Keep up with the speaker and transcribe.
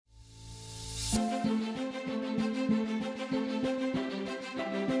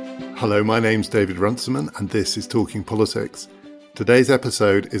Hello, my name's David Runciman and this is Talking Politics. Today's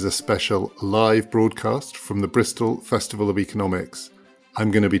episode is a special live broadcast from the Bristol Festival of Economics. I'm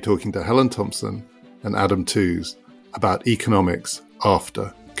going to be talking to Helen Thompson and Adam Tooze about economics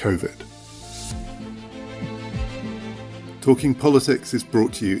after COVID. Talking Politics is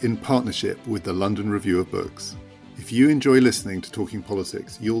brought to you in partnership with the London Review of Books. If you enjoy listening to Talking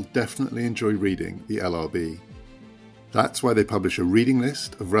Politics, you'll definitely enjoy reading the LRB. That's why they publish a reading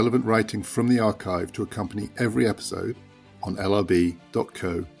list of relevant writing from the archive to accompany every episode on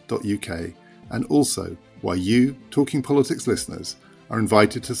lrb.co.uk, and also why you, Talking Politics listeners, are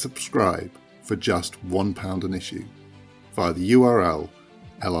invited to subscribe for just £1 an issue via the URL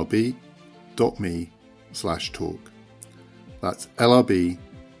lrb.me/talk. That's lrb.me/talk.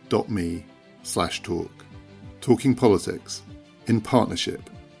 Talking Politics in partnership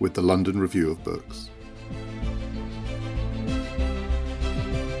with the London Review of Books.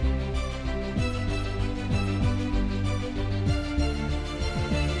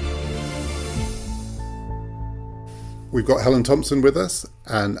 We've got Helen Thompson with us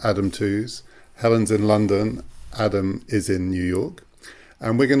and Adam Tooze. Helen's in London, Adam is in New York.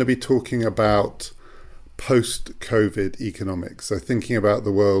 And we're going to be talking about post-COVID economics. So thinking about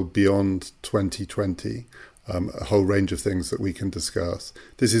the world beyond 2020, a whole range of things that we can discuss.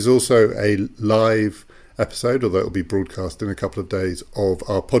 This is also a live episode, although it will be broadcast in a couple of days, of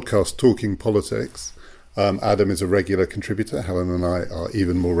our podcast Talking Politics. Adam is a regular contributor. Helen and I are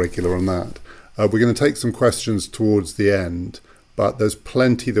even more regular on that. We're going to take some questions towards the end, but there's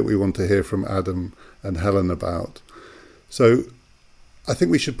plenty that we want to hear from Adam and Helen about. So I think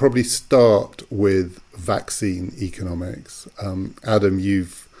we should probably start with vaccine economics. Adam,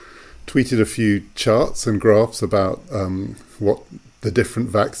 you've tweeted a few charts and graphs about what the different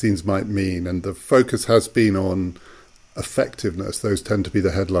vaccines might mean, and the focus has been on effectiveness. Those tend to be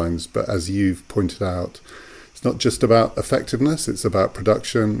the headlines, but as you've pointed out, it's not just about effectiveness, it's about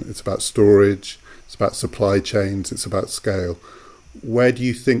production, it's about storage, it's about supply chains, it's about scale. Where do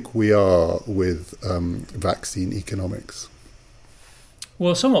you think we are with vaccine economics?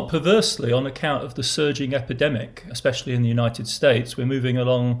 Well, somewhat perversely, on account of the surging epidemic, especially in the United States, we're moving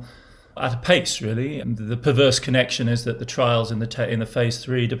along at a pace, really. And the perverse connection is that the trials in the phase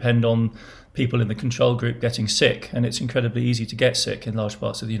 3 depend on people in the control group getting sick, and it's incredibly easy to get sick in large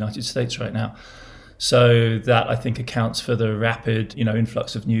parts of the United States right now. So that, I think, accounts for the rapid,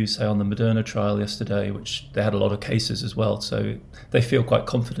 influx of news, say, on the Moderna trial yesterday, which they had a lot of cases as well. So they feel quite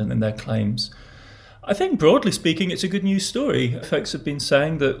confident in their claims. I think, broadly speaking, it's a good news story. Folks have been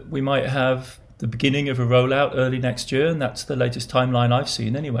saying that we might have the beginning of a rollout early next year, and that's the latest timeline I've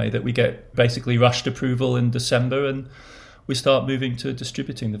seen anyway, that we get basically rushed approval in December and we start moving to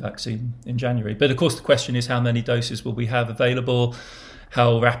distributing the vaccine in January. But of course, the question is, how many doses will we have available?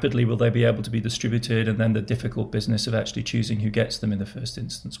 How rapidly will they be able to be distributed? And then the difficult business of actually choosing who gets them in the first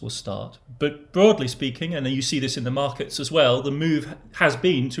instance will start. But broadly speaking, and you see this in the markets as well, the move has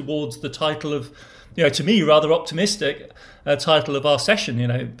been towards the title of, to me, rather optimistic title of our session,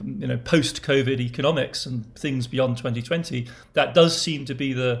 post-COVID economics and things beyond 2020. That does seem to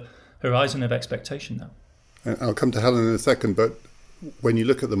be the horizon of expectation now. And I'll come to Helen in a second, but when you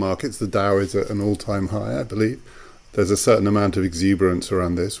look at the markets, the Dow is at an all-time high, I believe. There's a certain amount of exuberance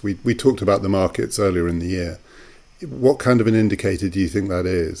around this. We talked about the markets earlier in the year. What kind of an indicator do you think that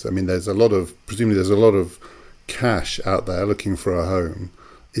is? I mean, presumably there's a lot of cash out there looking for a home.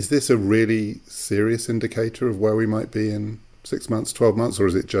 Is this a really serious indicator of where we might be in 6 months, 12 months, or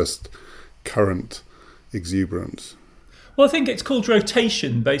is it just current exuberance? Well, I think it's called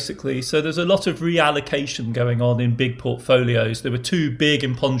rotation, basically. So there's a lot of reallocation going on in big portfolios. There were two big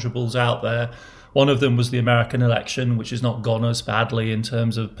imponderables out there. One of them was the American election, which has not gone as badly in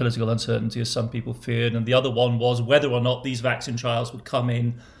terms of political uncertainty as some people feared. And the other one was whether or not these vaccine trials would come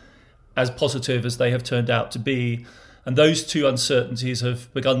in as positive as they have turned out to be. And those two uncertainties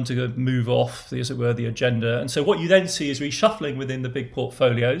have begun to move off, as it were, the agenda. And so what you then see is reshuffling within the big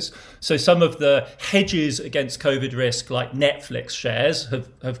portfolios. So some of the hedges against COVID risk, like Netflix shares,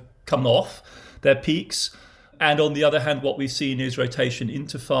 have come off their peaks. And on the other hand, what we've seen is rotation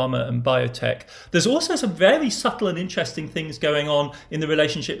into pharma and biotech. There's also some very subtle and interesting things going on in the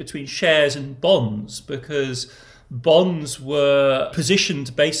relationship between shares and bonds, because bonds were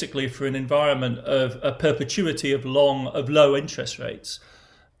positioned basically for an environment of a perpetuity of low interest rates.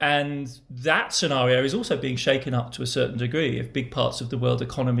 And that scenario is also being shaken up to a certain degree. If big parts of the world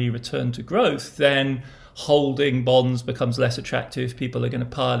economy return to growth, then holding bonds becomes less attractive. People are going to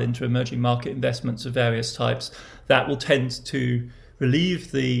pile into emerging market investments of various types. That will tend to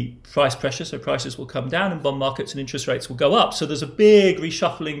relieve the price pressure, so prices will come down and bond markets and interest rates will go up. So there's a big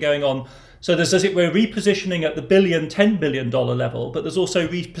reshuffling going on. So there's, as it were, repositioning at the $10 billion level, but there's also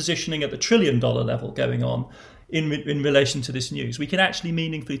repositioning at the $1 trillion level going on in relation to this news. We can actually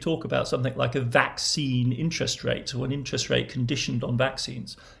meaningfully talk about something like a vaccine interest rate or an interest rate conditioned on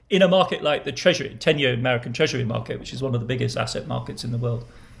vaccines in a market like the Treasury, 10-year American Treasury market, which is one of the biggest asset markets in the world.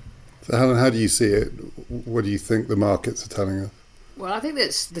 So Helen, how do you see it? What do you think the markets are telling us? Well, I think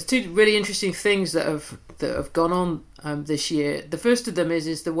there's two really interesting things that have gone on this year. The first of them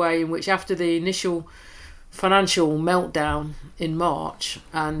is the way in which, after the initial financial meltdown in March,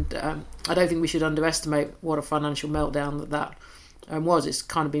 and I don't think we should underestimate what a financial meltdown that was. It's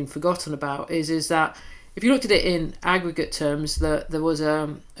kind of been forgotten about. Is that if you looked at it in aggregate terms, that there was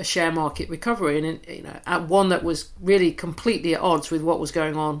a share market recovery, and at one that was really completely at odds with what was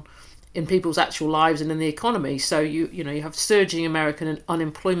going on in people's actual lives and in the economy. So you have surging American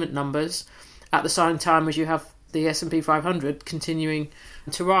unemployment numbers at the same time as you have the S&P 500 continuing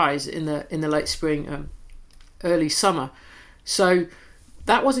to rise in the late spring, early summer. So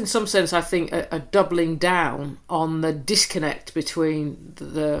that was, in some sense, I think, a doubling down on the disconnect between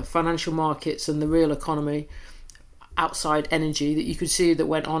the financial markets and the real economy outside energy that you could see that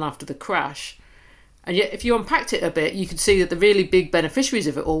went on after the crash. And yet, if you unpacked it a bit, you could see that the really big beneficiaries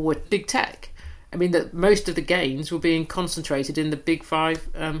of it all were big tech. I mean, that most of the gains were being concentrated in the big five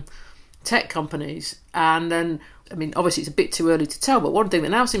tech companies. And then, I mean, obviously it's a bit too early to tell, but one thing that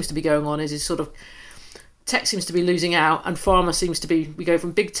now seems to be going on is sort of tech seems to be losing out and pharma seems to be, we go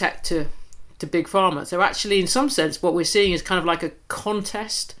from big tech to big pharma. So actually, in some sense, what we're seeing is kind of like a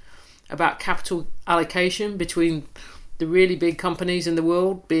contest about capital allocation between the really big companies in the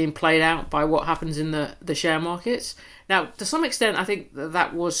world being played out by what happens in the share markets. Now, to some extent, I think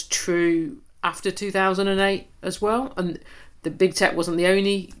that was true after 2008 as well. And the big tech wasn't the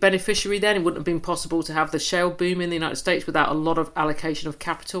only beneficiary then. It wouldn't have been possible to have the shale boom in the United States without a lot of allocation of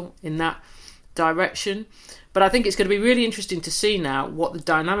capital in that direction. But I think it's going to be really interesting to see now what the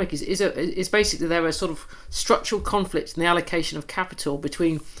dynamic is. Is basically there are sort of structural conflicts in the allocation of capital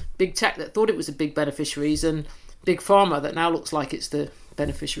between big tech that thought it was the big beneficiaries and big pharma that now looks like it's the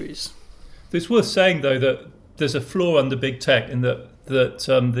beneficiaries. It's worth saying, though, that there's a flaw under big tech in that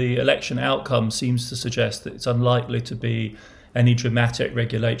the election outcome seems to suggest that it's unlikely to be any dramatic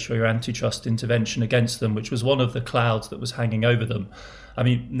regulatory or antitrust intervention against them, which was one of the clouds that was hanging over them. I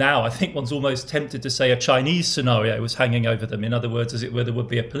mean, now I think one's almost tempted to say a Chinese scenario was hanging over them. In other words, as it were, there would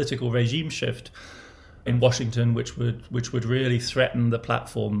be a political regime shift in Washington, which would really threaten the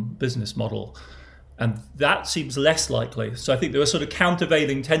platform business model. And that seems less likely. So I think there are sort of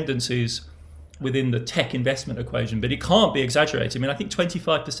countervailing tendencies within the tech investment equation, but it can't be exaggerated. I mean, I think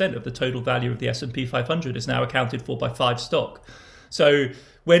 25% of the total value of the S&P 500 is now accounted for by 5 stock. So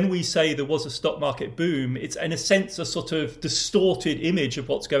when we say there was a stock market boom, it's in a sense a sort of distorted image of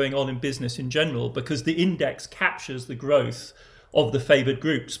what's going on in business in general, because the index captures the growth of the favoured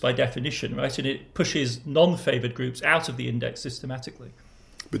groups by definition, right? And it pushes non-favoured groups out of the index systematically.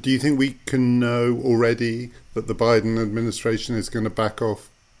 But do you think we can know already that the Biden administration is going to back off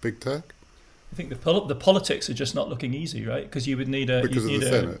big tech? I think the politics are just not looking easy, right? Because you would need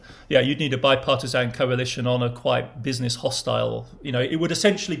Senate. You'd need a bipartisan coalition on a quite business hostile. It would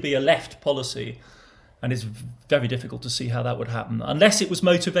essentially be a left policy, and it's very difficult to see how that would happen unless it was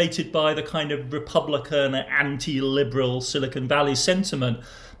motivated by the kind of Republican, anti-liberal Silicon Valley sentiment.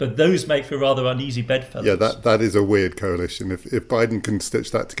 But those make for rather uneasy bedfellows. Yeah, that is a weird coalition. If Biden can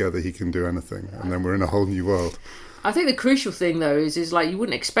stitch that together, he can do anything, and then we're in a whole new world. I think the crucial thing, though, is like you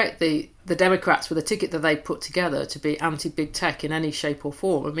wouldn't expect the Democrats with the ticket that they put together to be anti-big tech in any shape or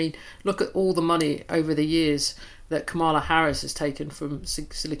form. I mean, look at all the money over the years that Kamala Harris has taken from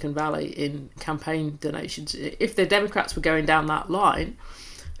Silicon Valley in campaign donations. If the Democrats were going down that line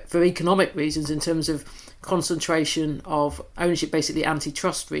for economic reasons, in terms of concentration of ownership, basically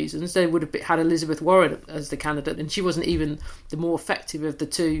antitrust reasons, they would have had Elizabeth Warren as the candidate, and she wasn't even the more effective of the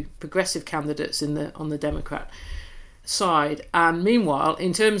two progressive candidates on the Democrat side. And meanwhile,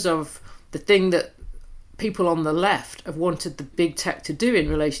 in terms of the thing that people on the left have wanted the big tech to do in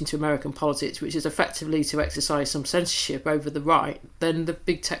relation to American politics, which is effectively to exercise some censorship over the right, then the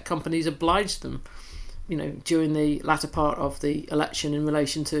big tech companies obliged them, during the latter part of the election in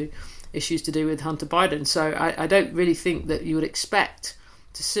relation to issues to do with Hunter Biden. So I don't really think that you would expect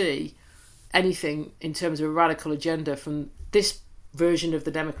to see anything in terms of a radical agenda from this version of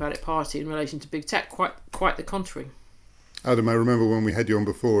the Democratic Party in relation to big tech. Quite the contrary. Adam, I remember when we had you on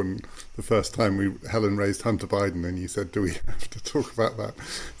before, and the first time Helen raised Hunter Biden, and you said, do we have to talk about that?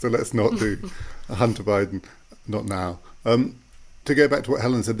 So let's not do Hunter Biden, not now. to go back to what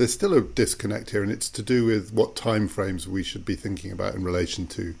Helen said, there's still a disconnect here, and it's to do with what timeframes we should be thinking about in relation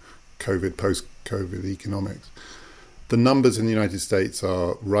to COVID, post-COVID economics. The numbers in the United States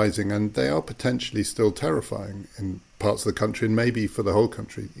are rising, and they are potentially still terrifying in parts of the country, and maybe for the whole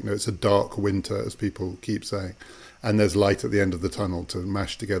country. It's a dark winter, as people keep saying, and there's light at the end of the tunnel, to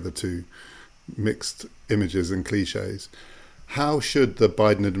mash together two mixed images and cliches. How should the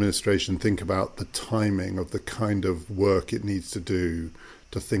Biden administration think about the timing of the kind of work it needs to do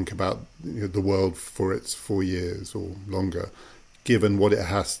to think about the world for its 4 years or longer, given what it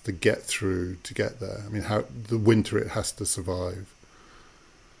has to get through to get there? I mean, how the winter it has to survive,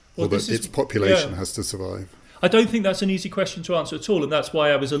 or that its population has to survive. I don't think that's an easy question to answer at all, and that's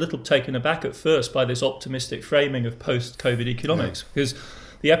why I was a little taken aback at first by this optimistic framing of post-COVID economics, because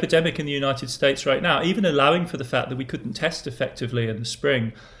the epidemic in the United States right now, even allowing for the fact that we couldn't test effectively in the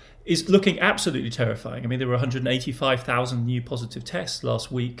spring, is looking absolutely terrifying. I mean, there were 185,000 new positive tests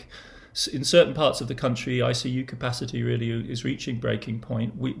last week. In certain parts of the country, ICU capacity really is reaching breaking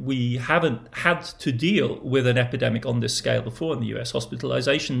point. We haven't had to deal with an epidemic on this scale before in the US.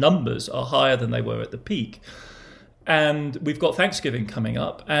 Hospitalization numbers are higher than they were at the peak. And we've got Thanksgiving coming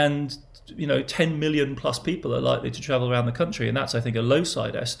up, and 10 million plus people are likely to travel around the country, and that's, I think, a low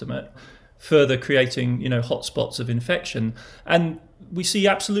side estimate, further creating hotspots of infection. And we see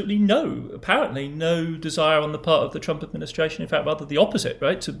absolutely apparently no desire on the part of the Trump administration, in fact rather the opposite,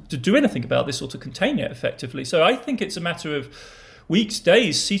 right, to do anything about this or to contain it effectively. So I think it's a matter of weeks,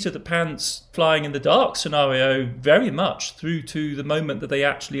 days, seat of the pants, flying in the dark scenario, very much through to the moment that they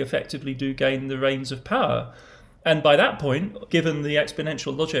actually effectively do gain the reins of power. And by that point, given the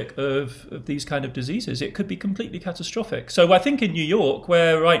exponential logic of these kind of diseases, it could be completely catastrophic. So I think in New York,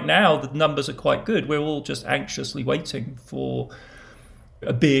 where right now the numbers are quite good, we're all just anxiously waiting for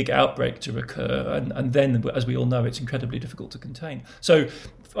a big outbreak to occur. And then, as we all know, it's incredibly difficult to contain. So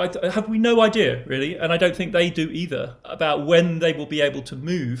have we no idea, really, and I don't think they do either, about when they will be able to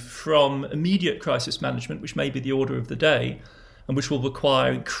move from immediate crisis management, which may be the order of the day, and which will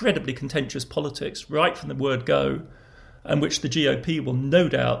require incredibly contentious politics right from the word go, and which the GOP will no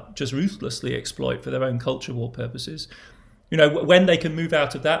doubt just ruthlessly exploit for their own culture war purposes. When they can move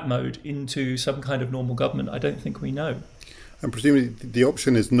out of that mode into some kind of normal government, I don't think we know. And presumably the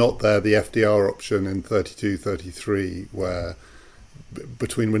option is not there, the FDR option in 32, 33, where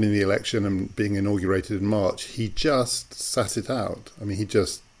between winning the election and being inaugurated in March, he just sat it out. I mean, he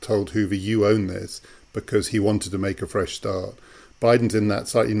just told Hoover, you own this, because he wanted to make a fresh start. Biden's in that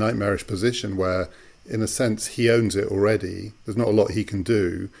slightly nightmarish position where, in a sense, he owns it already. There's not a lot he can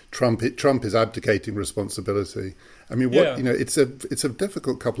do. Trump is abdicating responsibility. I mean, it's a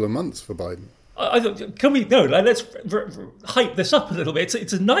difficult couple of months for Biden. Let's hype this up a little bit.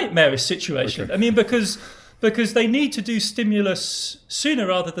 It's a nightmarish situation. Okay. I mean, because they need to do stimulus sooner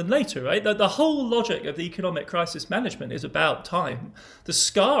rather than later, right? The whole logic of the economic crisis management is about time. The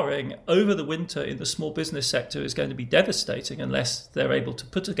scarring over the winter in the small business sector is going to be devastating unless they're able to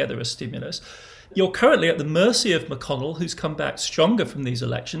put together a stimulus. You're currently at the mercy of McConnell, who's come back stronger from these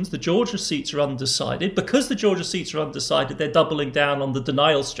elections. The Georgia seats are undecided. Because the Georgia seats are undecided, they're doubling down on the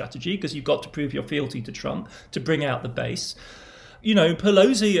denial strategy, because you've got to prove your fealty to Trump to bring out the base.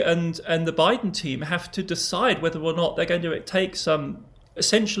 Pelosi and the Biden team have to decide whether or not they're going to take some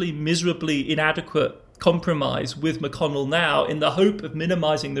essentially miserably inadequate compromise with McConnell now in the hope of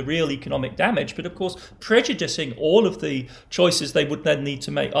minimizing the real economic damage, but of course prejudicing all of the choices they would then need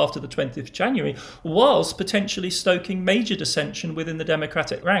to make after the 20th of January, whilst potentially stoking major dissension within the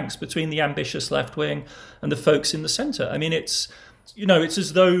Democratic ranks between the ambitious left wing and the folks in the center. I mean, it's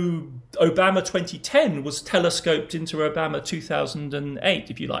as though Obama 2010 was telescoped into Obama 2008,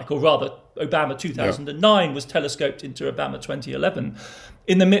 if you like, or rather Obama 2009 was telescoped into Obama 2011,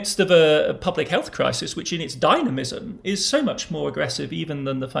 in the midst of a public health crisis, which in its dynamism is so much more aggressive even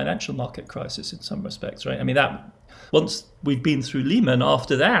than the financial market crisis in some respects, right? I mean, that once we've been through Lehman,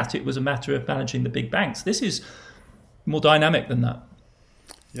 after that, it was a matter of managing the big banks. This is more dynamic than that.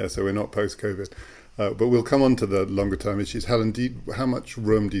 Yeah, so we're not post-COVID. But we'll come on to the longer term issues. Helen, how much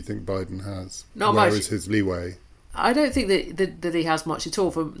room do you think Biden has? Not much. Where is his leeway? I don't think that he has much at all,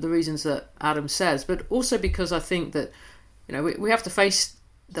 for the reasons that Adam says, but also because I think that we have to face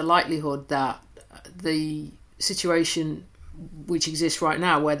the likelihood that the situation which exists right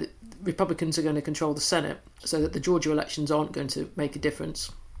now, where the Republicans are going to control the Senate, so that the Georgia elections aren't going to make a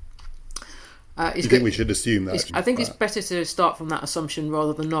difference. You think we should assume that? I think it's better to start from that assumption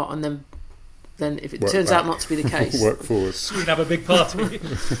rather than not, and then if it turns out not to be the case, work forward. We can have a big party.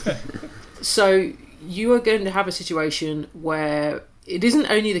 So you are going to have a situation where it isn't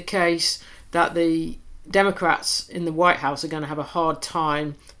only the case that the Democrats in the White House are going to have a hard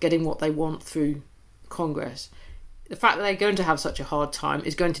time getting what they want through Congress. The fact that they're going to have such a hard time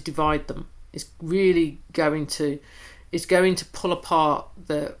is going to divide them. It's really going to pull apart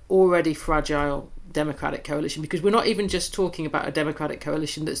the already fragile Democratic coalition, because we're not even just talking about a Democratic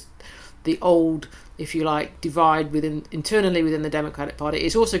coalition that's the old, if you like, divide internally within the Democratic Party.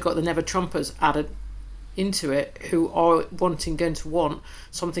 It's also got the Never Trumpers added into it, who are going to want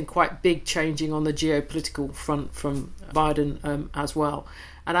something quite big changing on the geopolitical front from Biden as well.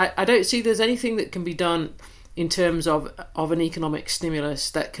 And I don't see there's anything that can be done in terms of an economic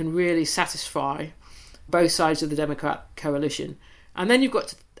stimulus that can really satisfy both sides of the Democrat coalition. And then you've got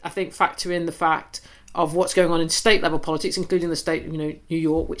to, I think, factor in the fact of what's going on in state level politics, including the state of New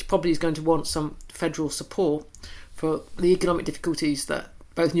York, which probably is going to want some federal support for the economic difficulties that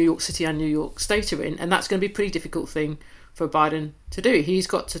both New York City and New York State are in. And that's going to be a pretty difficult thing for Biden to do. He's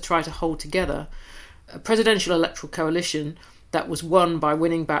got to try to hold together a presidential electoral coalition that was won by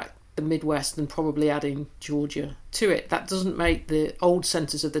winning back the Midwest and probably adding Georgia to it. That doesn't make the old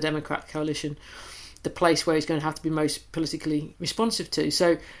centres of the Democrat coalition the place where he's going to have to be most politically responsive to.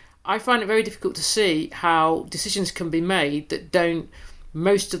 So I find it very difficult to see how decisions can be made that don't,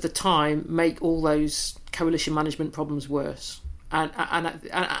 most of the time, make all those coalition management problems worse. And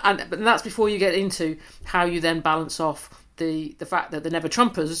that's before you get into how you then balance off the fact that the Never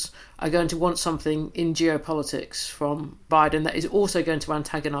Trumpers are going to want something in geopolitics from Biden that is also going to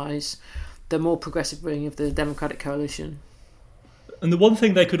antagonise the more progressive wing of the Democratic coalition. And the one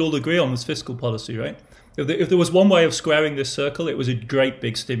thing they could all agree on was fiscal policy, right? If there was one way of squaring this circle, it was a great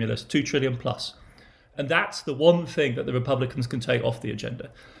big stimulus, $2 trillion plus. And that's the one thing that the Republicans can take off the agenda.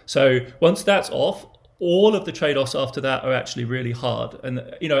 So once that's off, all of the trade-offs after that are actually really hard. And,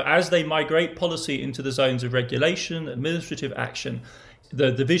 as they migrate policy into the zones of regulation, administrative action,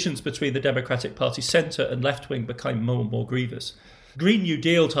 the divisions between the Democratic Party centre and left wing become more and more grievous. Green New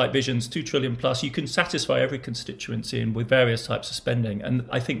Deal type visions, $2 trillion plus, you can satisfy every constituency in with various types of spending. And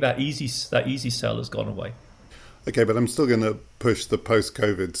I think that easy sell has gone away. Okay, but I'm still going to push the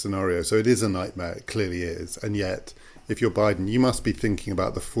post-COVID scenario. So it is a nightmare, it clearly is. And yet, if you're Biden, you must be thinking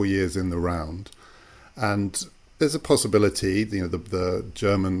about the 4 years in the round. And there's a possibility, the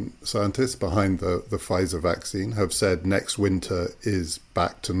German scientists behind the Pfizer vaccine have said next winter is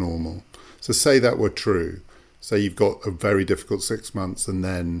back to normal. So say that were true. Say you've got a very difficult 6 months and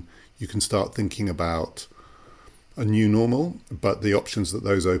then you can start thinking about a new normal, but the options that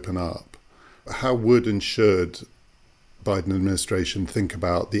those open up. How would and should Biden administration think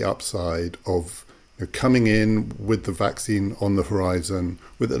about the upside of coming in with the vaccine on the horizon,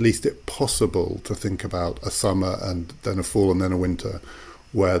 with at least it possible to think about a summer and then a fall and then a winter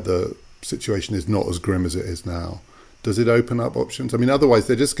where the situation is not as grim as it is now? Does it open up options? I mean, otherwise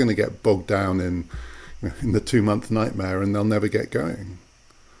they're just going to get bogged down in the 2-month nightmare and they'll never get going.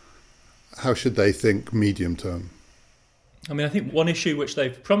 How should they think medium term? I mean, I think one issue which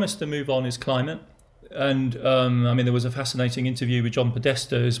they've promised to move on is climate. And there was a fascinating interview with John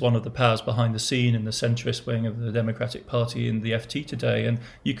Podesta, who's one of the powers behind the scene in the centrist wing of the Democratic Party in the FT today. And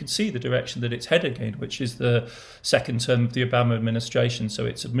you can see the direction that it's heading in, which is the second term of the Obama administration. So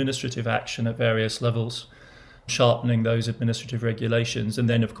it's administrative action at various levels, sharpening those administrative regulations. And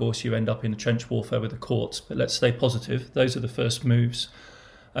then, of course, you end up in a trench warfare with the courts. But let's stay positive. Those are the first moves.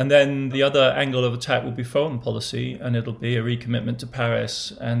 And then the other angle of attack will be foreign policy, and it'll be a recommitment to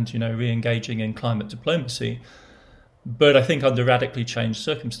Paris and, re-engaging in climate diplomacy. But I think under radically changed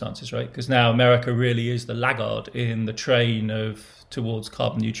circumstances, right? Because now America really is the laggard in the train towards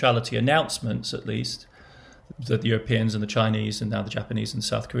carbon neutrality announcements, at least, that the Europeans and the Chinese and now the Japanese and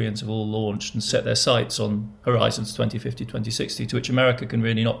South Koreans have all launched and set their sights on horizons 2050, 2060, to which America can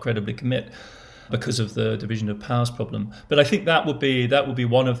really not credibly commit because of the division of powers problem. But I think that would be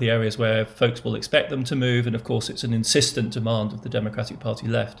one of the areas where folks will expect them to move. And of course, it's an insistent demand of the Democratic Party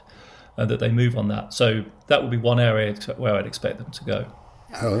left that they move on that. So that would be one area where I'd expect them to go.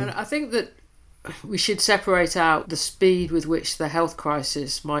 And I think that we should separate out the speed with which the health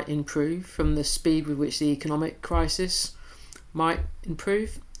crisis might improve from the speed with which the economic crisis might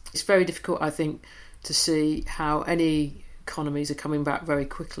improve. It's very difficult, I think, to see how any economies are coming back very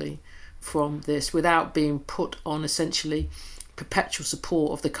quickly from this without being put on essentially perpetual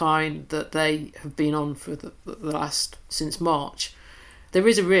support of the kind that they have been on for the last since March. There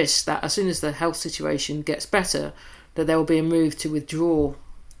is a risk that as soon as the health situation gets better, that there will be a move to withdraw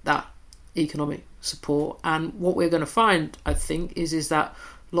that economic support. And what we're going to find, I think, is that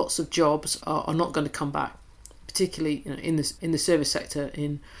lots of jobs are not going to come back, particularly in the service sector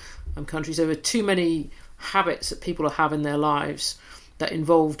in countries. There are too many habits that people have in their lives that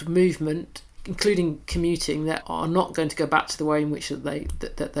involved movement including commuting, that are not going to go back to the way in which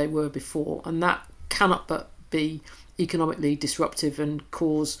that they were before, and that cannot but be economically disruptive and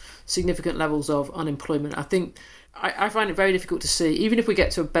cause significant levels of unemployment. I think I find it very difficult to see, even if we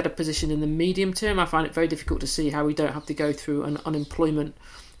get to a better position in the medium term, I find it very difficult to see how we don't have to go through an unemployment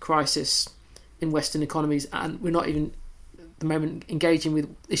crisis in Western economies, and we're not even at the moment engaging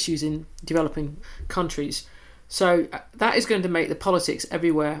with issues in developing countries. So that is going to make the politics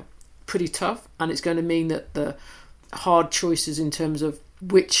everywhere pretty tough, and it's going to mean that the hard choices in terms of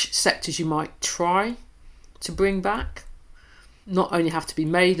which sectors you might try to bring back not only have to be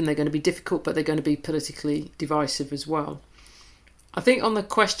made, and they're going to be difficult, but they're going to be politically divisive as well. I think on the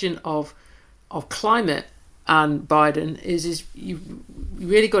question of climate and Biden is you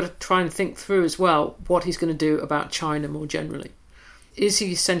really got to try and think through as well what he's going to do about China more generally. Is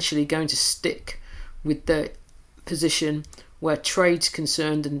he essentially going to stick with the position where trade's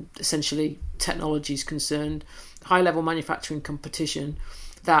concerned and essentially technology's concerned, high-level manufacturing competition,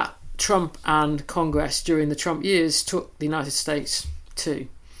 that Trump and Congress during the Trump years took the United States to?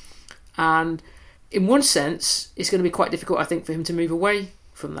 And in one sense, it's going to be quite difficult, I think, for him to move away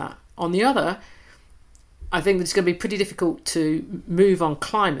from that. On the other, I think it's going to be pretty difficult to move on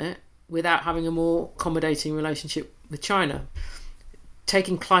climate without having a more accommodating relationship with China.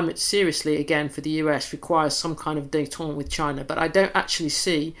 Taking climate seriously, again, for the US requires some kind of détente with China, but I don't actually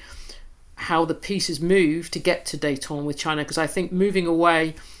see how the pieces move to get to détente with China, because I think moving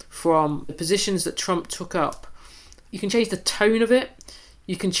away from the positions that Trump took up, you can change the tone of it,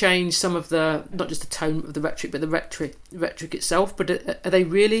 you can change some of the, not just the tone of the rhetoric, but the rhetoric itself. But are they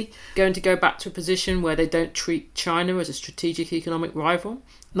really going to go back to a position where they don't treat China as a strategic economic rival,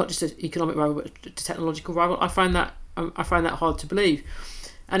 not just an economic rival, but a technological rival? I find that hard to believe.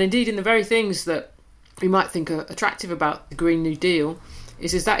 And indeed, in the very things that we might think are attractive about the Green New Deal,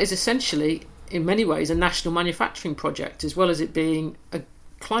 is that is essentially, in many ways, a national manufacturing project, as well as it being a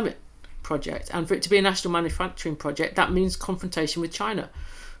climate project. And for it to be a national manufacturing project, that means confrontation with China,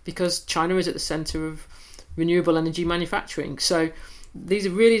 because China is at the centre of renewable energy manufacturing. So these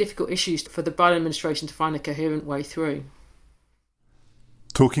are really difficult issues for the Biden administration to find a coherent way through.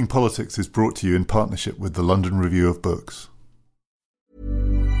 Talking Politics is brought to you in partnership with the London Review of Books.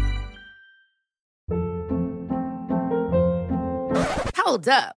 Hold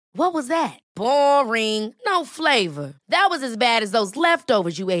up. What was that? Boring. No flavor. That was as bad as those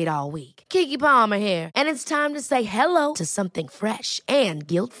leftovers you ate all week. Keke Palmer here, and it's time to say hello to something fresh and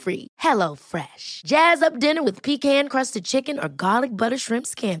guilt-free. HelloFresh. Jazz up dinner with pecan-crusted chicken or garlic butter shrimp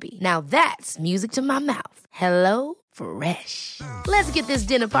scampi. Now that's music to my mouth. HelloFresh. Let's get this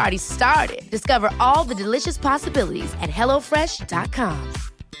dinner party started. Discover all the delicious possibilities at HelloFresh.com.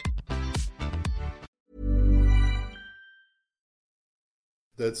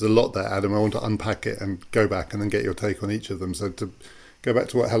 There's a lot there, Adam. I want to unpack it and go back and then get your take on each of them. So to go back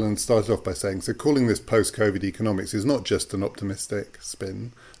to what Helen started off by saying, so calling this post-COVID economics is not just an optimistic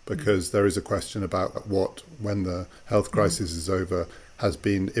spin, because there is a question about what, when the health crisis is over, has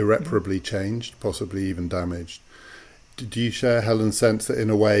been irreparably changed, possibly even damaged. Do you share Helen's sense that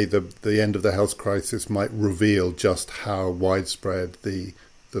in a way the end of the health crisis might reveal just how widespread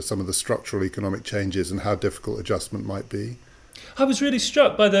some of the structural economic changes and how difficult adjustment might be? I was really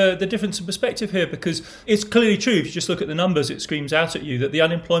struck by the difference in perspective here, because it's clearly true, if you just look at the numbers, it screams out at you that the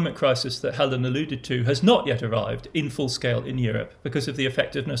unemployment crisis that Helen alluded to has not yet arrived in full scale in Europe because of the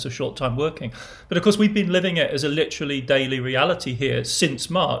effectiveness of short-time working. But of course, we've been living it as a literally daily reality here since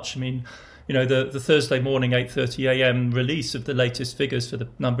March. I mean, you know, the Thursday morning 8:30 a.m. release of the latest figures for the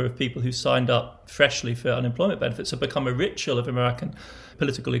number of people who signed up freshly for unemployment benefits have become a ritual of American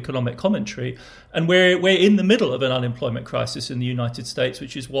political economic commentary. And we're in the middle of an unemployment crisis in the United States,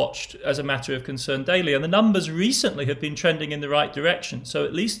 which is watched as a matter of concern daily. And the numbers recently have been trending in the right direction. So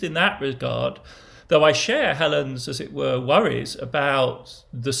at least in that regard, though I share Helen's, as it were, worries about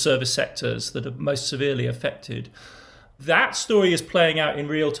the service sectors that are most severely affected, that story is playing out in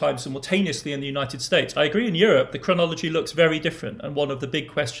real time simultaneously in the United States. I agree, in Europe, the chronology looks very different. And one of the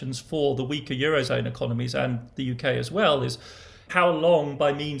big questions for the weaker Eurozone economies and the UK as well is how long,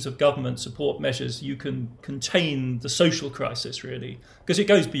 by means of government support measures, you can contain the social crisis, really. Because it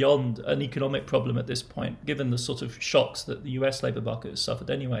goes beyond an economic problem at this point, given the sort of shocks that the US labour market has suffered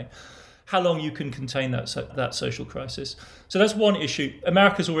anyway. How long you can contain that social crisis. So that's one issue.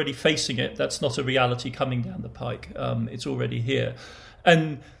 America's already facing it. That's not a reality coming down the pike. It's already here.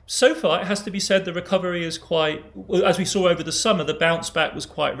 And so far, it has to be said, the recovery is quite, as we saw over the summer, the bounce back was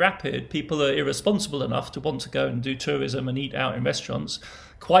quite rapid. People are irresponsible enough to want to go and do tourism and eat out in restaurants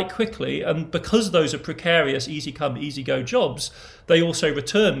quite quickly. And because those are precarious, easy come, easy go jobs, they also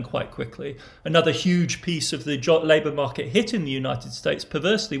return quite quickly. Another huge piece of the labour market hit in the United States,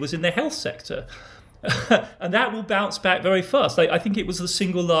 perversely, was in the health sector. And that will bounce back very fast. I think it was the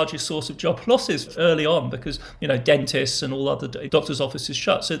single largest source of job losses early on because, dentists and all other doctors' offices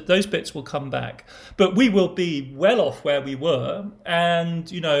shut. So those bits will come back. But we will be well off where we were. And,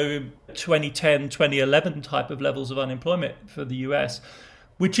 2010, 2011 type of levels of unemployment for the US,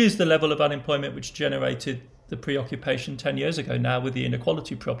 which is the level of unemployment which generated the preoccupation 10 years ago now with the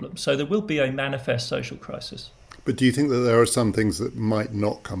inequality problem. So there will be a manifest social crisis. But do you think that there are some things that might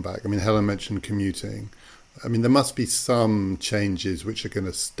not come back? I mean, Helen mentioned commuting. I mean, there must be some changes which are going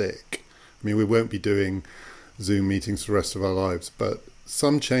to stick. I mean, we won't be doing Zoom meetings for the rest of our lives, but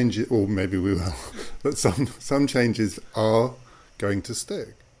some changes, or maybe we will, but some changes are going to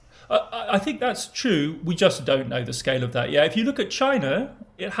stick. I think that's true. We just don't know the scale of that yet. If you look at China,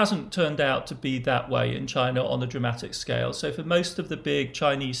 it hasn't turned out to be that way in China on a dramatic scale. So for most of the big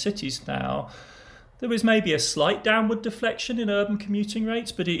Chinese cities now, there is maybe a slight downward deflection in urban commuting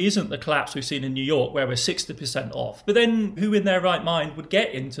rates, but it isn't the collapse we've seen in New York where we're 60% off. But then who in their right mind would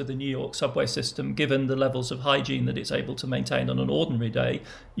get into the New York subway system given the levels of hygiene that it's able to maintain on an ordinary day?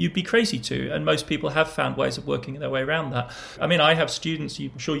 You'd be crazy to, and most people have found ways of working their way around that. I mean, I have students,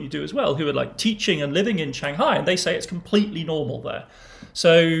 I'm sure you do as well, who are like teaching and living in Shanghai, and they say it's completely normal there.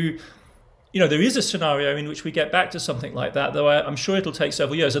 So there is a scenario in which we get back to something like that, though I'm sure it'll take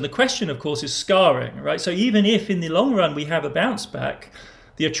several years. And the question, of course, is scarring, right? So even if in the long run we have a bounce back,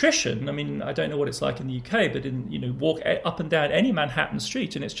 the attrition, I mean, I don't know what it's like in the UK, but walk up and down any Manhattan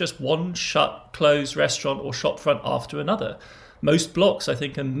street and it's just one shut, closed restaurant or shop front after another. Most blocks, I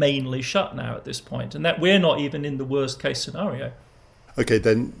think, are mainly shut now at this point, and that we're not even in the worst case scenario. Okay,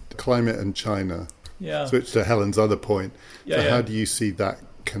 then climate and China. Yeah. Switch to Helen's other point. Yeah, How do you see that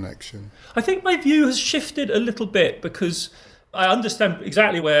connection? I think my view has shifted a little bit because I understand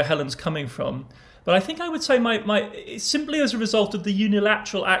exactly where Helen's coming from, but I think I would say it's simply as a result of the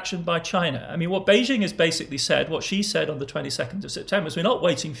unilateral action by China. I mean, what Beijing has basically said, what she said on the 22nd of September is we're not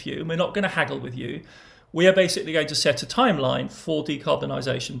waiting for you and we're not going to haggle with you. We are basically going to set a timeline for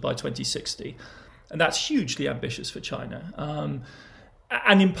decarbonisation by 2060. And that's hugely ambitious for China.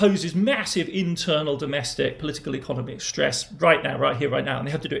 And imposes massive internal, domestic, political, economic stress right now, right here, right now. And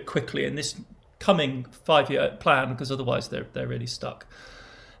they have to do it quickly in this coming 5-year plan because otherwise they're really stuck.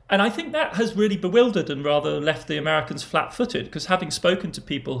 And I think that has really bewildered and rather left the Americans flat-footed because having spoken to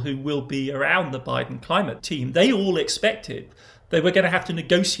people who will be around the Biden climate team, they all expected they were going to have to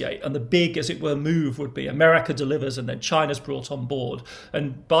negotiate, and the big, as it were, move would be America delivers and then China's brought on board.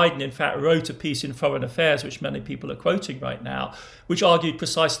 And Biden, in fact, wrote a piece in Foreign Affairs, which many people are quoting right now, which argued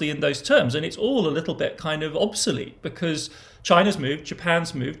precisely in those terms. And it's all a little bit kind of obsolete because China's moved,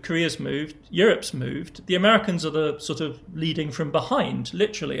 Japan's moved, Korea's moved, Europe's moved. The Americans are the sort of leading from behind,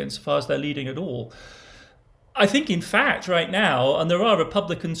 literally, insofar as they're leading at all. I think, in fact, right now, and there are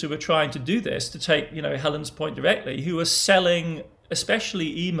Republicans who are trying to do this, to take, Helen's point directly, who are selling,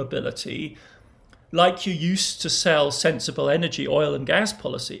 especially e-mobility, like you used to sell sensible energy, oil and gas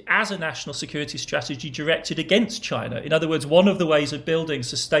policy, as a national security strategy directed against China. In other words, one of the ways of building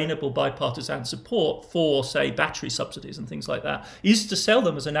sustainable bipartisan support for, say, battery subsidies and things like that, is to sell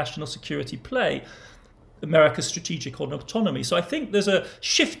them as a national security play, America's strategic autonomy. So I think there's a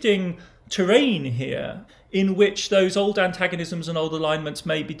shifting terrain here in which those old antagonisms and old alignments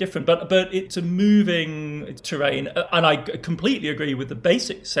may be different, but it's a moving terrain. And I completely agree with the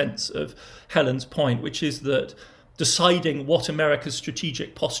basic sense of Helen's point, which is that deciding what America's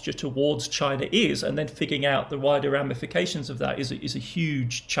strategic posture towards China is and then figuring out the wider ramifications of that is a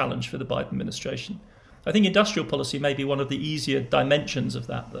huge challenge for the Biden administration. I think industrial policy may be one of the easier dimensions of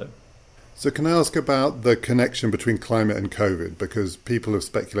that, though. So can I ask about the connection between climate and COVID? Because people have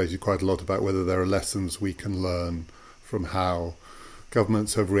speculated quite a lot about whether there are lessons we can learn from how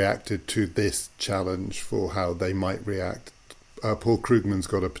governments have reacted to this challenge for how they might react. Paul Krugman's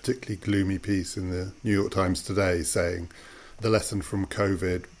got a particularly gloomy piece in the New York Times today saying the lesson from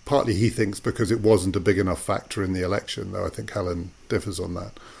COVID, partly he thinks because it wasn't a big enough factor in the election, though I think Helen differs on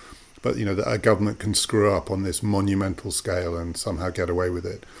that. But, that a government can screw up on this monumental scale and somehow get away with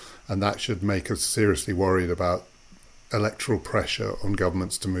it. And that should make us seriously worried about electoral pressure on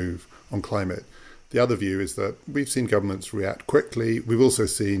governments to move on climate. The other view is that we've seen governments react quickly. We've also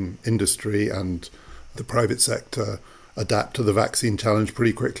seen industry and the private sector adapt to the vaccine challenge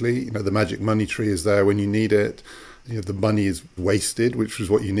pretty quickly. The magic money tree is there when you need it. the money is wasted, which is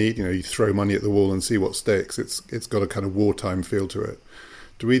what you need. You throw money at the wall and see what sticks. It's got a kind of wartime feel to it.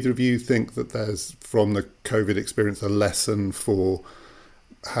 Do either of you think that there's, from the COVID experience, a lesson for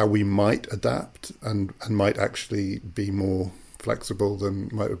how we might adapt and might actually be more flexible than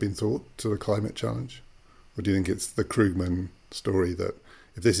might have been thought to the climate challenge? Or do you think it's the Krugman story that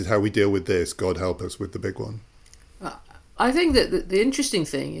if this is how we deal with this, God help us with the big one? I think that the interesting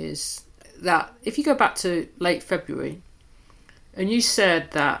thing is that if you go back to late February and you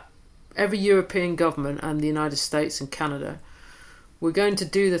said that every European government and the United States and Canada were going to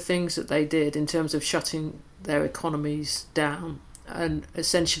do the things that they did in terms of shutting their economies down and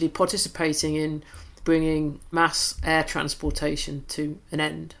essentially participating in bringing mass air transportation to an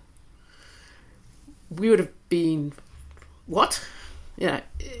end, we would have been, what?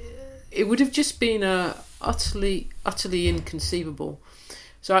 It would have just been utterly inconceivable.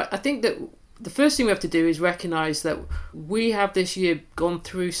 So I think that the first thing we have to do is recognise that we have this year gone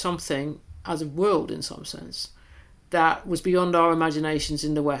through something as a world, in some sense, that was beyond our imaginations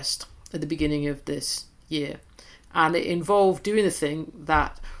in the West at the beginning of this year. And it involved doing the thing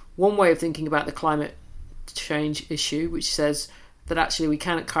that one way of thinking about the climate change issue, which says that actually we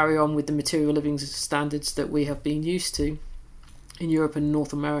cannot carry on with the material living standards that we have been used to in Europe and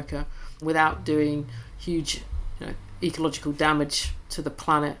North America without doing huge ecological damage to the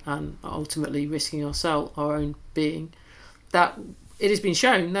planet and ultimately risking our own being. That it has been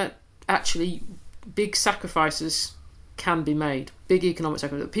shown that actually big sacrifices can be made, big economic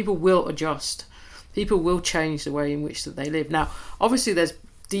sacrifices. People will adjust. People will change the way in which that they live. Now, obviously, there's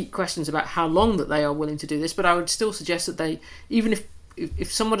deep questions about how long that they are willing to do this, but I would still suggest that they, even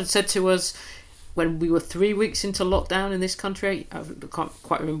if someone had said to us when we were 3 weeks into lockdown in this country, I can't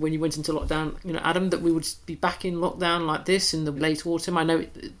quite remember when you went into lockdown, Adam, that we would be back in lockdown like this in the late autumn. I know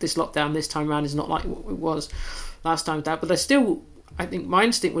this lockdown this time around is not like what it was last time, but there's still, I think my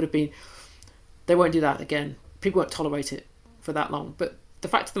instinct would have been, they won't do that again. People won't tolerate it for that long. But the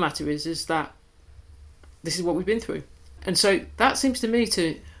fact of the matter is that this is what we've been through. And so that seems to me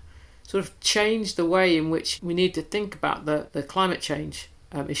to sort of change the way in which we need to think about the climate change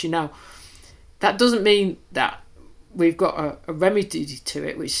issue. Now, that doesn't mean that we've got a remedy to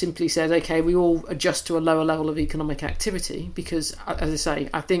it, which simply says, okay, we all adjust to a lower level of economic activity, because, as I say,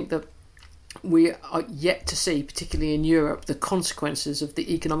 I think that we are yet to see, particularly in Europe, the consequences of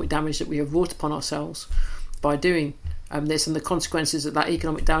the economic damage that we have wrought upon ourselves by doing this, and the consequences that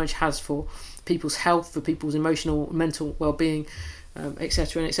economic damage has for people's health, for people's emotional, mental well-being,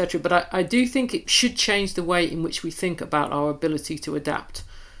 etc., etc. But I do think it should change the way in which we think about our ability to adapt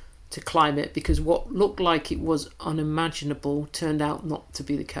to climate, because what looked like it was unimaginable turned out not to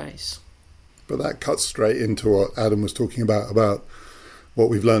be the case. But that cuts straight into what Adam was talking about what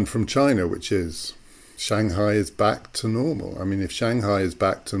we've learned from China, which is Shanghai is back to normal. I mean, if Shanghai is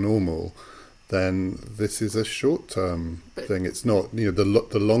back to normal, then this is a short-term thing. It's not,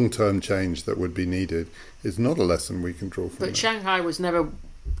 the long-term change that would be needed is not a lesson we can draw from. But Shanghai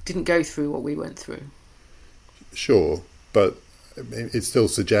didn't go through what we went through. Sure, but it still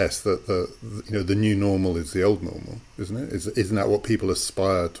suggests that the new normal is the old normal, isn't it? Isn't that what people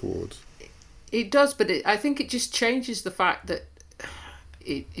aspire towards? It does, but I think it just changes the fact that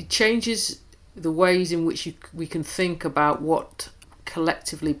it changes the ways in which we can think about what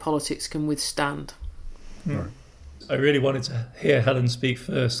collectively politics can withstand. Right. I really wanted to hear Helen speak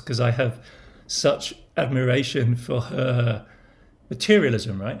first because I have such admiration for her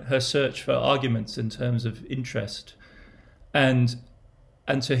materialism, right? Her search for arguments in terms of interest. And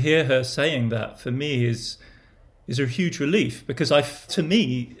to hear her saying that, for me, is a huge relief, because to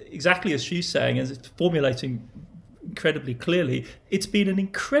me, exactly as she's saying, as it's formulating incredibly clearly, it's been an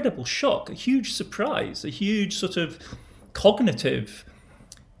incredible shock, a huge surprise, a huge sort of cognitive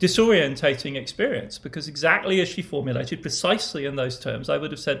disorientating experience, because exactly as she formulated, precisely in those terms, I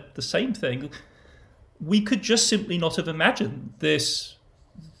would have said the same thing. We could just simply not have imagined this,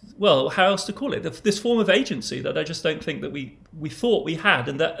 well, how else to call it, this form of agency that I just don't think that we thought we had,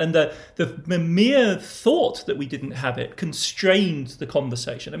 and the mere thought that we didn't have it constrained the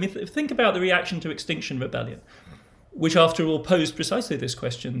conversation. I mean, think about the reaction to Extinction Rebellion, which after all posed precisely this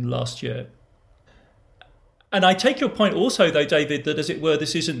question last year. And I take your point also, though, David, that as it were,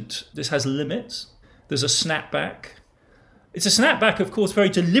 this has limits. There's a snapback. It's a snapback, of course, very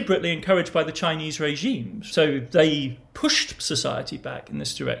deliberately encouraged by the Chinese regime. So they pushed society back in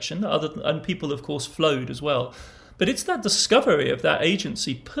this direction, and people, of course, flowed as well. But it's that discovery of that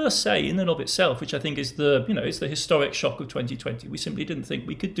agency per se, in and of itself, which I think is it's the historic shock of 2020. We simply didn't think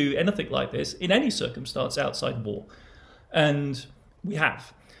we could do anything like this in any circumstance outside war. And we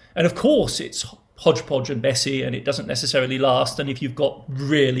have. And of course, it's hodgepodge and messy, and it doesn't necessarily last. And if you've got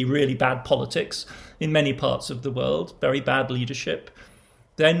really, really bad politics in many parts of the world, very bad leadership,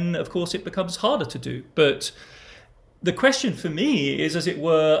 then of course it becomes harder to do. But the question for me is, as it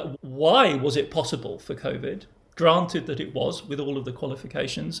were, why was it possible for COVID? Granted that it was, with all of the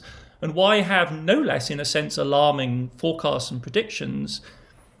qualifications, and why have no less, in a sense, alarming forecasts and predictions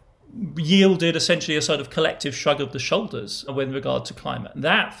yielded essentially a sort of collective shrug of the shoulders with regard to climate?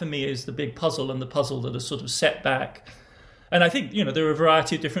 That, for me, is the big puzzle, and the puzzle that has sort of set back. And I think, there are a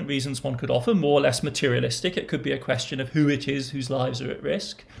variety of different reasons one could offer, more or less materialistic. It could be a question of who it is whose lives are at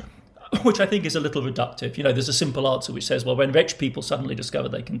risk, which I think is a little reductive. There's a simple answer which says, well, when rich people suddenly discover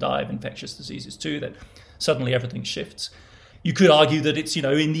they can die of infectious diseases too, then suddenly everything shifts. You could argue that it's,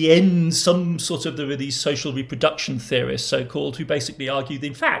 in the end, some sort of, there are these social reproduction theorists, so-called, who basically argue that,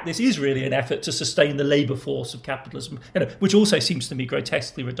 in fact, this is really an effort to sustain the labour force of capitalism, which also seems to me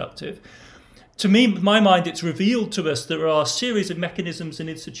grotesquely reductive. To me, in my mind, it's revealed to us there are a series of mechanisms and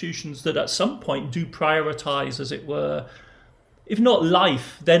institutions that at some point do prioritise, as it were, if not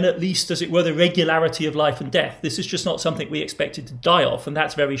life, then at least, as it were, the regularity of life and death. This is just not something we expected to die of, and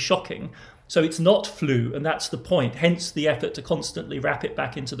that's very shocking. So it's not flu, and that's the point. Hence the effort to constantly wrap it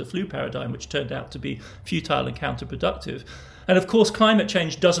back into the flu paradigm, which turned out to be futile and counterproductive. And of course, climate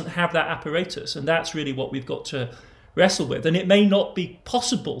change doesn't have that apparatus, and that's really what we've got to wrestle with. And it may not be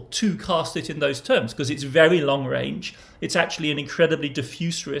possible to cast it in those terms because it's very long range. It's actually an incredibly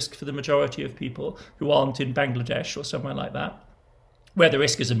diffuse risk for the majority of people who aren't in Bangladesh or somewhere like that, where the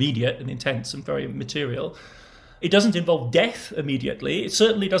risk is immediate and intense and very material. It doesn't involve death immediately. It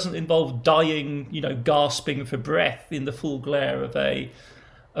certainly doesn't involve dying, gasping for breath in the full glare of a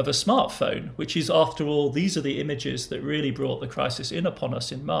smartphone, which is, after all, these are the images that really brought the crisis in upon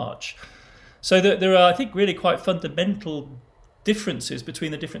us in March. So there are, I think, really quite fundamental differences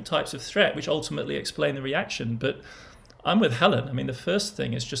between the different types of threat, which ultimately explain the reaction. But I'm with Helen. I mean, the first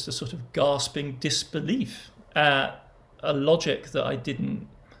thing is just a sort of gasping disbelief at a logic that I didn't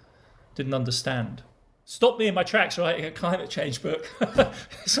understand. Stop me in my tracks writing a climate change book.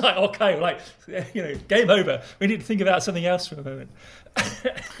 It's like, okay, game over. We need to think about something else for a moment.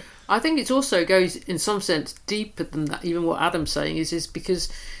 I think it also goes, in some sense, deeper than that. Even what Adam's saying is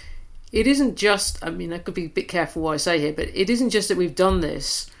because it isn't just, I could be a bit careful what I say here, but it isn't just that we've done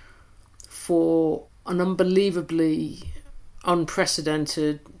this for an unbelievably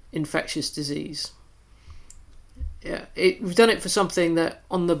unprecedented infectious disease. Yeah, we've done it for something that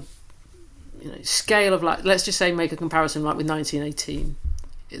on the scale of, let's just say, make a comparison with 1918,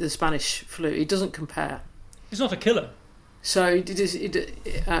 the Spanish flu. It doesn't compare. It's not a killer. So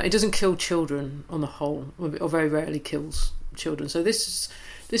it doesn't kill children on the whole, or very rarely kills children. So this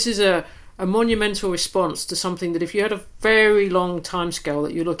is a monumental response to something that, if you had a very long timescale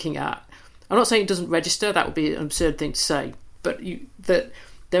that you're looking at, I'm not saying it doesn't register, that would be an absurd thing to say, but that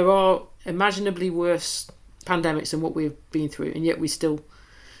there are imaginably worse pandemics than what we've been through, and yet we still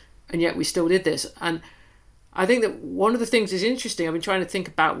did this. And I think that one of the things is interesting. I've been trying to think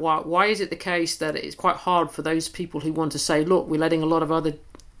about why is it the case that it's quite hard for those people who want to say, look, we're letting a lot of other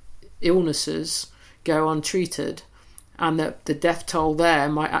illnesses go untreated, and that the death toll there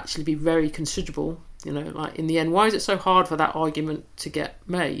might actually be very considerable, in the end. Why is it so hard for that argument to get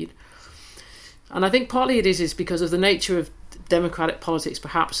made? And I think partly it is because of the nature of democratic politics,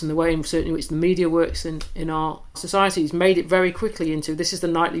 perhaps, and the way in certainly which the media works in our societies, made it very quickly into, this is the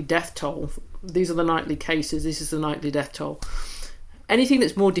nightly death toll, these are the nightly cases, this is the nightly death toll. Anything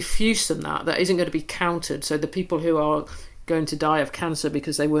that's more diffuse than that isn't going to be counted. So the people who are going to die of cancer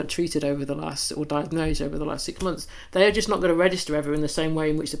because they weren't treated or diagnosed over the last 6 months, they are just not going to register ever in the same way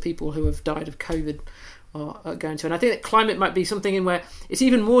in which the people who have died of COVID are going to. And I think that climate might be something in where it's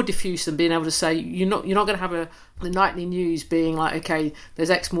even more diffuse than being able to say, you're not going to have the nightly news being like, okay, there's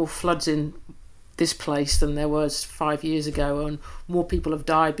X more floods in this place than there was 5 years ago, and more people have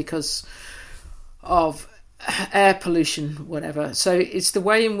died because of air pollution, whatever. So it's the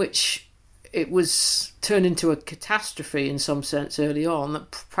way in which it was turned into a catastrophe in some sense early on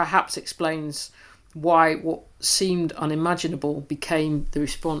that perhaps explains why what seemed unimaginable became the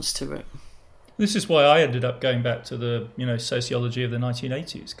response to it. This is why I ended up going back to the sociology of the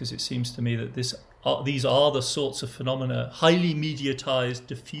 1980s, because it seems to me that these are the sorts of phenomena, highly mediatized,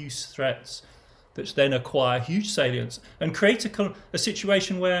 diffuse threats, that then acquire huge salience and create a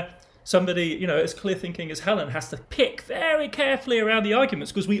situation where somebody, as clear thinking as Helen, has to pick very carefully around the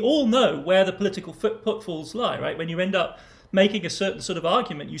arguments, because we all know where the political pitfalls lie, right? When you end up making a certain sort of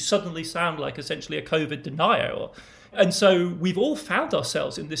argument, you suddenly sound like essentially a COVID denier. And so we've all found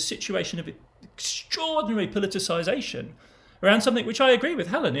ourselves in this situation of extraordinary politicisation, around something which I agree with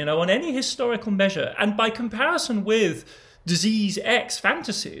Helen, on any historical measure, and by comparison with disease X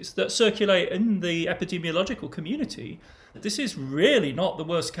fantasies that circulate in the epidemiological community, this is really not the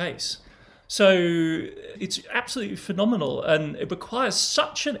worst case. So it's absolutely phenomenal, and it requires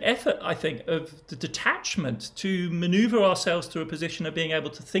such an effort, I think, of the detachment to maneuver ourselves to a position of being able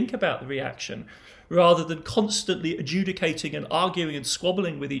to think about the reaction rather than constantly adjudicating and arguing and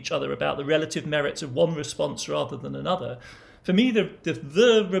squabbling with each other about the relative merits of one response rather than another. For me,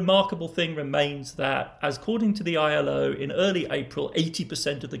 the remarkable thing remains that, as according to the ILO, in early April,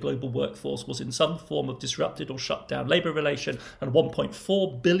 80% of the global workforce was in some form of disrupted or shut down labour relation, and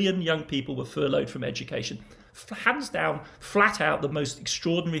 1.4 billion young people were furloughed from education. Hands down, flat out, the most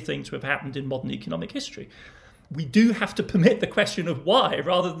extraordinary thing to have happened in modern economic history. We do have to permit the question of why,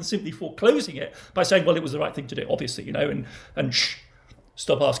 rather than simply foreclosing it by saying, well, it was the right thing to do, obviously, and shh.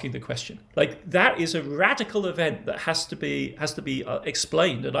 Stop asking the question. That is a radical event that has to be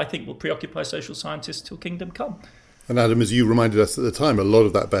explained, and I think will preoccupy social scientists till kingdom come. And Adam, as you reminded us at the time, a lot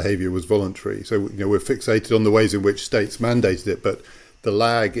of that behaviour was voluntary. So we're fixated on the ways in which states mandated it, but the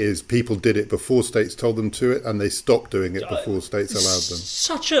lag is people did it before states told them to it, and they stopped doing it before states allowed them.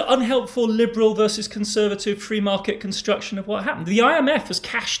 Such an unhelpful liberal versus conservative free market construction of what happened. The IMF has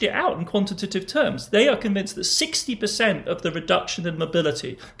cashed it out in quantitative terms. They are convinced that 60% of the reduction in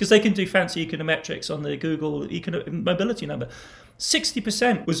mobility, because they can do fancy econometrics on the Google mobility number,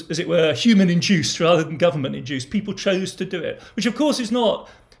 60% was, as it were, human-induced rather than government-induced. People chose to do it, which of course is not...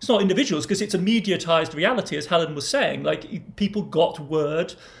 It's not individuals, because it's a mediatized reality, as Helen was saying. People got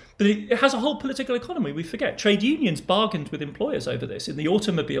word, but it has a whole political economy. We forget. Trade unions bargained with employers over this. In the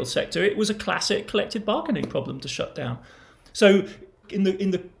automobile sector, it was a classic collective bargaining problem to shut down. So in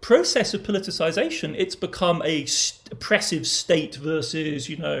the process of politicization, it's become a oppressive state versus,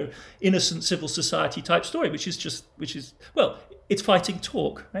 innocent civil society type story, which is it's fighting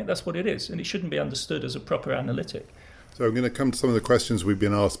talk, right? That's what it is. And it shouldn't be understood as a proper analytic. So I'm going to come to some of the questions we've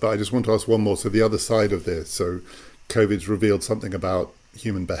been asked, but I just want to ask one more. So the other side of this, so COVID's revealed something about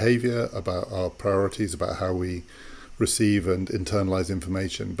human behaviour, about our priorities, about how we receive and internalise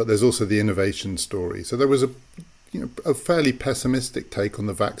information. But there's also the innovation story. So there was a fairly pessimistic take on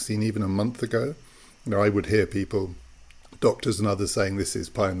the vaccine even a month ago. I would hear people, doctors and others, saying this is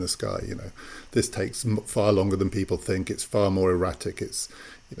pie in the sky. This takes far longer than people think. It's far more erratic. It's,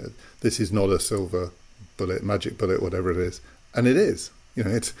 this is not a silver bullet, magic bullet, whatever it is. And it is.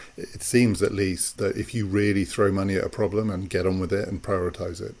 It seems at least that if you really throw money at a problem and get on with it and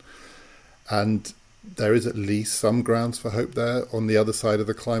prioritise it. And there is at least some grounds for hope there on the other side of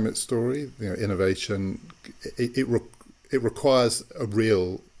the climate story. Innovation, it requires a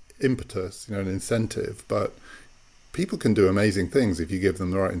real impetus, an incentive, but people can do amazing things if you give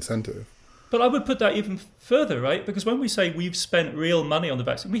them the right incentive. But I would put that even further, right? Because when we say we've spent real money on the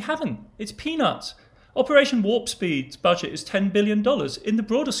vaccine, we haven't. It's peanuts. Operation Warp Speed's budget is $10 billion. In the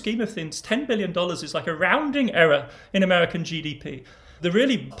broader scheme of things, $10 billion is like a rounding error in American GDP. The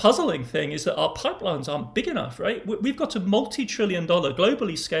really puzzling thing is that our pipelines aren't big enough, right? We've got a multi-trillion-dollar,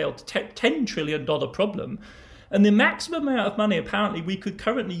 globally scaled $10 trillion problem. And the maximum amount of money, apparently, we could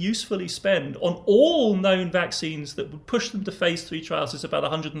currently usefully spend on all known vaccines that would push them to phase 3 trials is about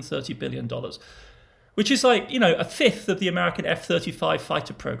 $130 billion. Which is a fifth of the American F-35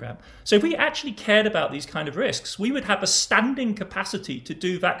 fighter program. So if we actually cared about these kind of risks, we would have a standing capacity to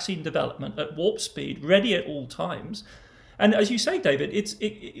do vaccine development at warp speed, ready at all times. And as you say, David,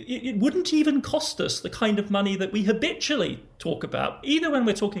 it wouldn't even cost us the kind of money that we habitually talk about, either when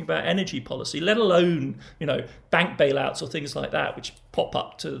we're talking about energy policy, let alone, bank bailouts or things like that, which pop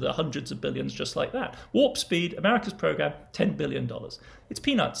up to the hundreds of billions just like that. Warp speed, America's program, $10 billion. It's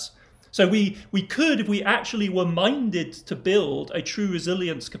peanuts. So we could, if we actually were minded to build a true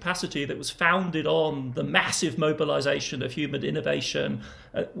resilience capacity that was founded on the massive mobilization of human innovation,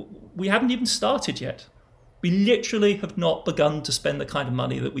 we haven't even started yet. We literally have not begun to spend the kind of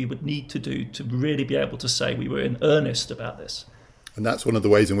money that we would need to do to really be able to say we were in earnest about this. And that's one of the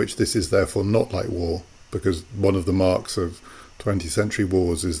ways in which this is therefore not like war, because one of the marks of 20th century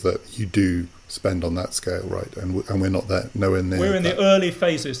wars is that you do spend on that scale, right? And we're not there, nowhere near. We're in the early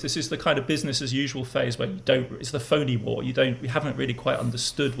phases. This is the kind of business as usual phase where it's the phony war. We haven't really quite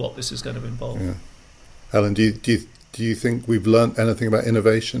understood what this is going to involve. Yeah. Helen, do you think we've learnt anything about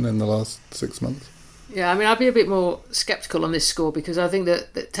innovation in the last 6 months? Yeah, I'd be a bit more sceptical on this score, because I think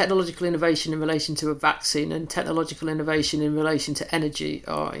that technological innovation in relation to a vaccine and technological innovation in relation to energy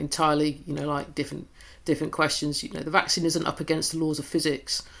are entirely, different questions. The vaccine isn't up against the laws of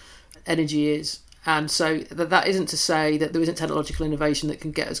physics. Energy is. And so that isn't to say that there isn't technological innovation that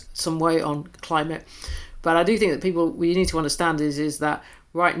can get us some way on climate. But I do think that we need to understand is that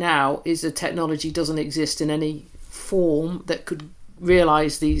right now is the technology doesn't exist in any form that could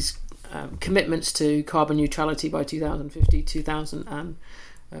realise these commitments to carbon neutrality by 2050,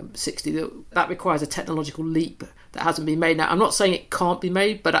 2060. That requires a technological leap that hasn't been made. Now, I'm not saying it can't be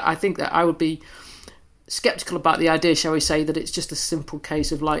made, but I think that I would be sceptical about the idea, shall we say, that it's just a simple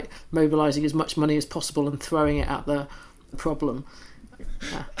case of like mobilising as much money as possible and throwing it at the problem.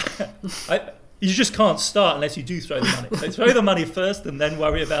 You just can't start unless you do throw the money. So throw the money first and then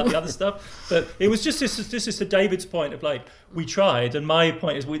worry about the other stuff. But it was just this is to David's point of like, we tried, and my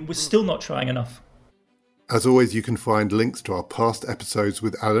point is we're still not trying enough. As always, you can find links to our past episodes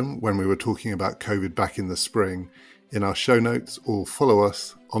with Adam when we were talking about COVID back in the spring in our show notes, or follow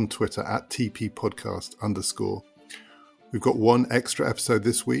us on Twitter at @TPpodcast_. We've got one extra episode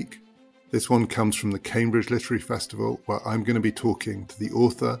this week. This one comes from the Cambridge Literary Festival, where I'm going to be talking to the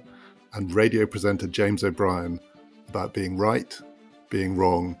author and radio presenter James O'Brien about being right, being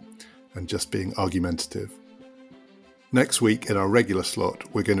wrong, and just being argumentative. Next week, in our regular slot,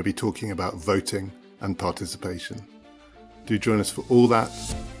 we're going to be talking about voting and participation. Do join us for all that.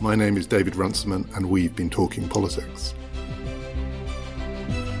 My name is David Runciman, and we've been talking politics.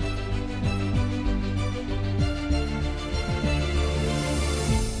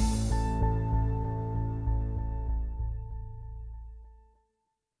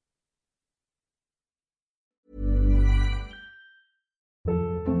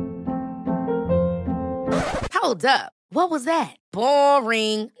 Hold up. What was that?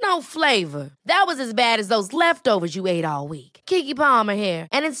 Boring. No flavor. That was as bad as those leftovers you ate all week. Keke Palmer here,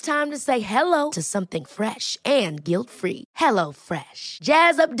 and it's time to say hello to something fresh and guilt-free. Hello Fresh.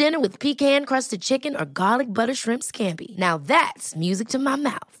 Jazz up dinner with pecan-crusted chicken or garlic butter shrimp scampi. Now that's music to my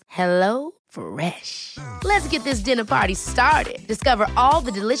mouth. Hello Fresh. Let's get this dinner party started. Discover all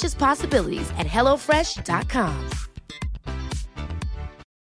the delicious possibilities at HelloFresh.com.